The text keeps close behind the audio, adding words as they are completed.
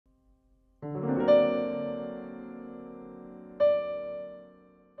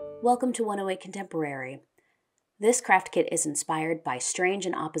Welcome to 108 Contemporary. This craft kit is inspired by Strange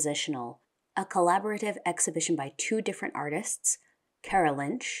and Oppositional, a collaborative exhibition by two different artists,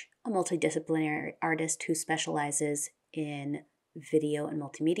 Lynch, a multidisciplinary artist who specializes in video and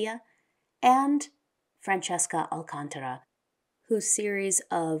multimedia, and Franceska Alcántara, whose series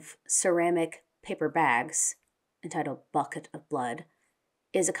of ceramic paper bags, entitled Bucket of Blood,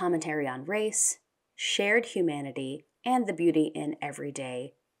 is a commentary on race, shared humanity, and the beauty in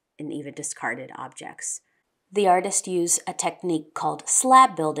everyday and even discarded objects. The artist used a technique called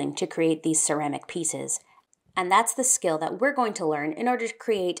slab building to create these ceramic pieces, and that's the skill that we're going to learn in order to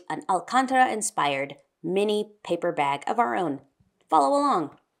create an Alcántara-inspired mini paper bag of our own. Follow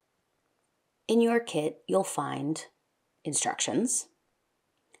along. In your kit, you'll find instructions,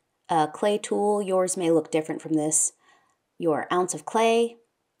 a clay tool. Yours may look different from this, your ounce of clay,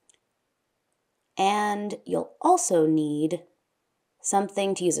 and you'll also need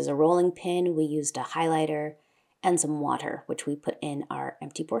something to use as a rolling pin. We used a highlighter and some water, which we put in our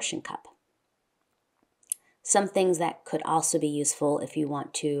empty portion cup. Some things that could also be useful if you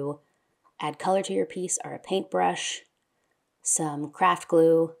want to add color to your piece are a paintbrush, some craft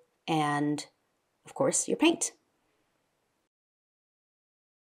glue, and of course your paint.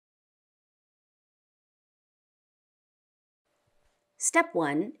 Step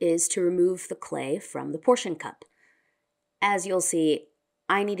 1 is to remove the clay from the portion cup. As you'll see,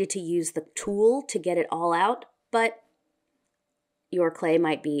 I needed to use the tool to get it all out, but your clay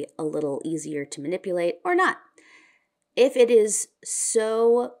might be a little easier to manipulate or not. If it is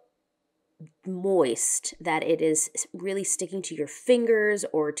so moist that it is really sticking to your fingers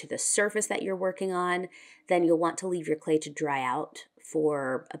or to the surface that you're working on, then you'll want to leave your clay to dry out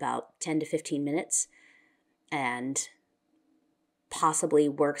for about 10 to 15 minutes and possibly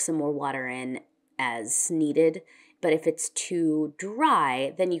work some more water in as needed. But if it's too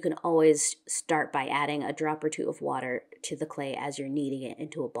dry, then you can always start by adding a drop or two of water to the clay as you're kneading it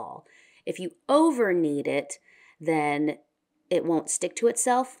into a ball. If you over knead it, then it won't stick to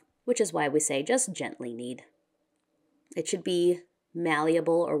itself, which is why we say just gently knead. It should be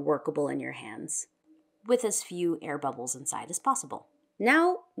malleable or workable in your hands, with as few air bubbles inside as possible.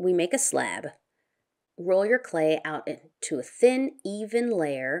 Now we make a slab. Roll your clay out into a thin, even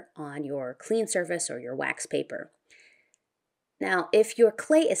layer on your clean surface or your wax paper. Now, if your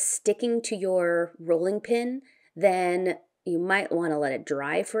clay is sticking to your rolling pin, then you might want to let it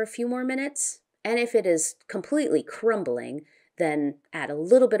dry for a few more minutes. And if it is completely crumbling, then add a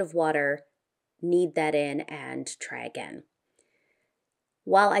little bit of water, knead that in, and try again.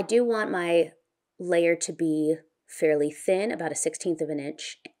 While I do want my layer to be fairly thin, about a 1/16 of an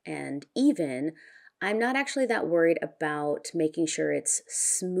inch, and even, I'm not actually that worried about making sure it's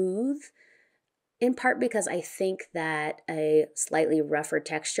smooth, in part because I think that a slightly rougher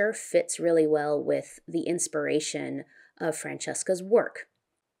texture fits really well with the inspiration of Franceska's work.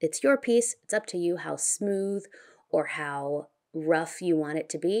 It's your piece. It's up to you how smooth or how rough you want it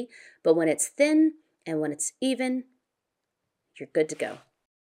to be. But when it's thin and when it's even, you're good to go.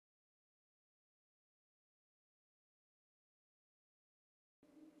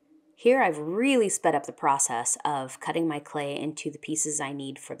 Here I've really sped up the process of cutting my clay into the pieces I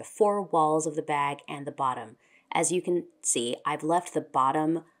need for the 4 walls of the bag and the bottom. As you can see, I've left the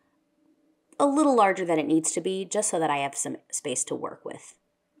bottom a little larger than it needs to be, just so that I have some space to work with.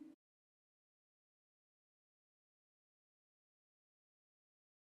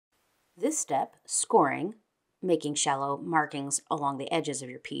 This step, scoring, making shallow markings along the edges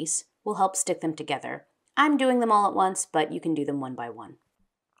of your piece, will help stick them together. I'm doing them all at once, but you can do them one by one.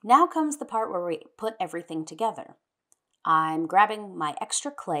 Now comes the part where we put everything together. I'm grabbing my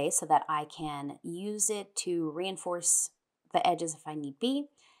extra clay so that I can use it to reinforce the edges if I need be.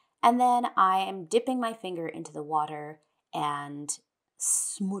 And then I am dipping my finger into the water and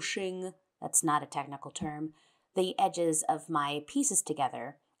smooshing, that's not a technical term, the edges of my pieces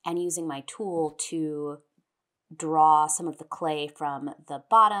together and using my tool to draw some of the clay from the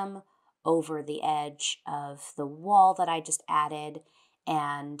bottom over the edge of the wall that I just added.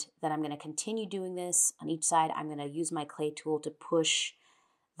 And then I'm going to continue doing this on each side. I'm going to use my clay tool to push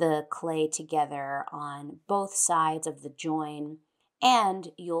the clay together on both sides of the join.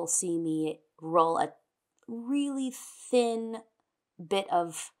 And you'll see me roll a really thin bit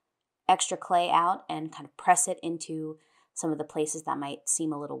of extra clay out and kind of press it into some of the places that might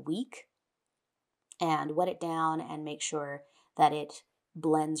seem a little weak. And wet it down and make sure that it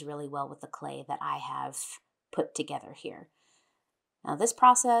blends really well with the clay that I have put together here. Now, this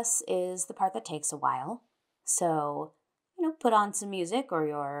process is the part that takes a while, so, put on some music or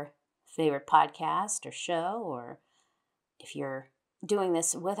your favorite podcast or show, or if you're doing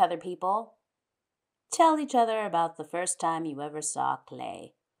this with other people, tell each other about the first time you ever saw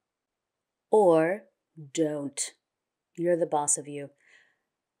clay. Or don't. You're the boss of you.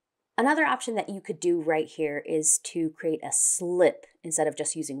 Another option that you could do right here is to create a slip instead of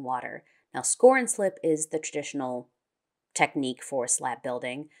just using water. Now, score and slip is the traditional technique for slab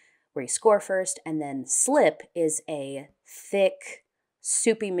building, where you score first, and then slip is a thick,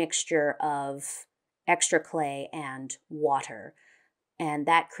 soupy mixture of extra clay and water. And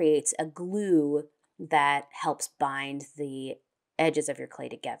that creates a glue that helps bind the edges of your clay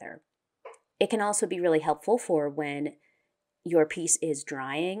together. It can also be really helpful for when your piece is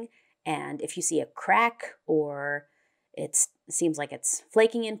drying, and if you see a crack or it seems like it's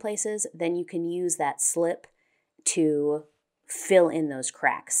flaking in places, then you can use that slip to fill in those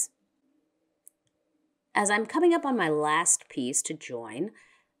cracks. As I'm coming up on my last piece to join,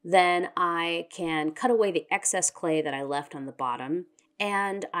 then I can cut away the excess clay that I left on the bottom,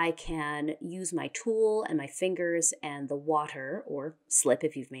 and I can use my tool and my fingers and the water, or slip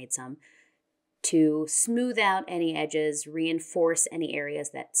if you've made some, to smooth out any edges, reinforce any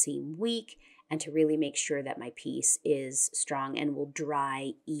areas that seem weak, and to really make sure that my piece is strong and will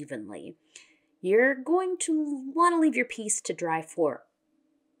dry evenly. You're going to want to leave your piece to dry for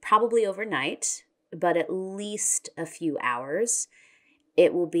probably overnight, but at least a few hours.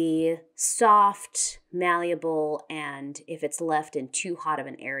 It will be soft, malleable, and if it's left in too hot of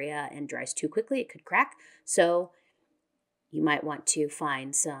an area and dries too quickly, it could crack. So you might want to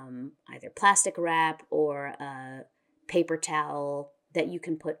find some either plastic wrap or a paper towel that you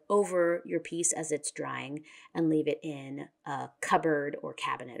can put over your piece as it's drying and leave it in a cupboard or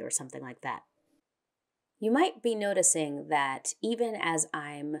cabinet or something like that. You might be noticing that even as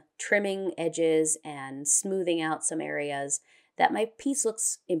I'm trimming edges and smoothing out some areas, that my piece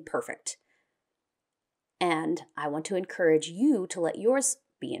looks imperfect. And I want to encourage you to let yours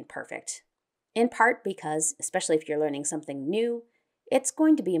be imperfect. In part because, especially if you're learning something new, it's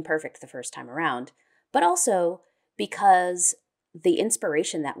going to be imperfect the first time around, but also because the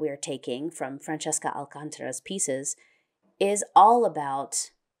inspiration that we're taking from Franceska Alcántara's pieces is all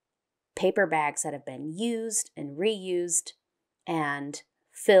about paper bags that have been used and reused and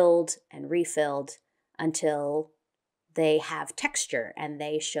filled and refilled until they have texture and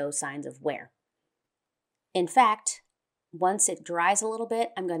they show signs of wear. In fact, once it dries a little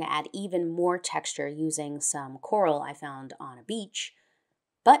bit, I'm going to add even more texture using some coral I found on a beach.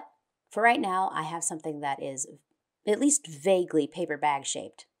 But for right now, I have something that is at least vaguely paper bag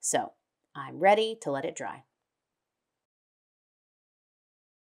shaped. So I'm ready to let it dry.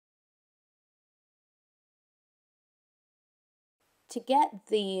 To get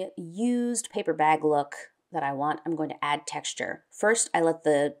the used paper bag look that I want, I'm going to add texture. First, I let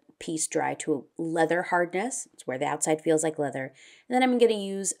the piece dry to a leather hardness. It's where the outside feels like leather. And then I'm going to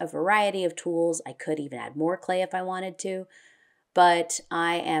use a variety of tools. I could even add more clay if I wanted to, but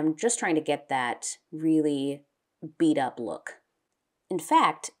I am just trying to get that really beat up look. In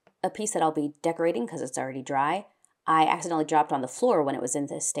fact, a piece that I'll be decorating because it's already dry, I accidentally dropped on the floor when it was in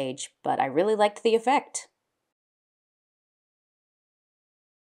this stage, but I really liked the effect.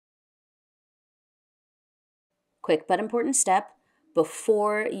 Quick but important step.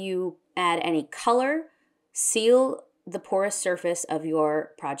 Before you add any color, seal the porous surface of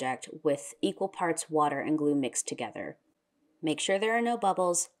your project with equal parts water and glue mixed together. Make sure there are no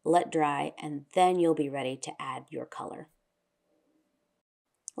bubbles, let dry, and then you'll be ready to add your color.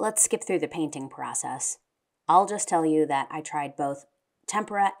 Let's skip through the painting process. I'll just tell you that I tried both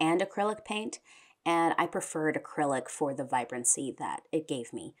tempera and acrylic paint, and I preferred acrylic for the vibrancy that it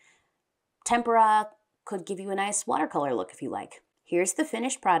gave me. Tempera could give you a nice watercolor look if you like. Here's the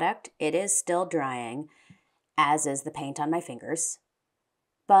finished product. It is still drying, as is the paint on my fingers,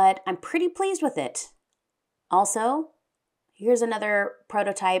 but I'm pretty pleased with it. Also, here's another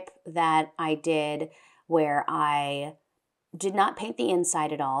prototype that I did where I did not paint the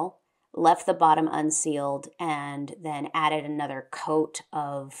inside at all, left the bottom unsealed, and then added another coat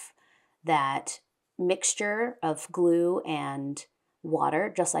of that mixture of glue and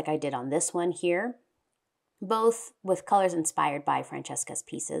water, just like I did on this one here, both with colors inspired by Franceska's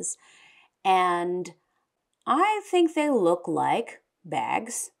pieces. And I think they look like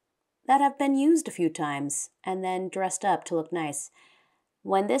bags that have been used a few times and then dressed up to look nice.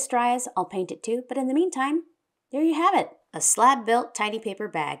 When this dries, I'll paint it too, but in the meantime, there you have it, a slab-built tiny paper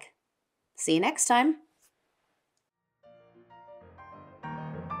bag. See you next time.